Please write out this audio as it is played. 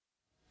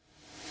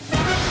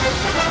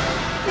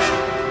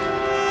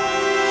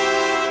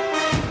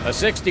A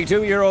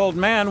 62-year-old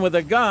man with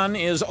a gun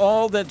is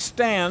all that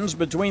stands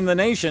between the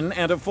nation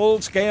and a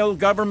full-scale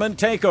government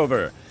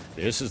takeover.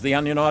 This is the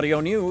Onion Audio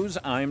News.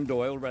 I'm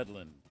Doyle Redland.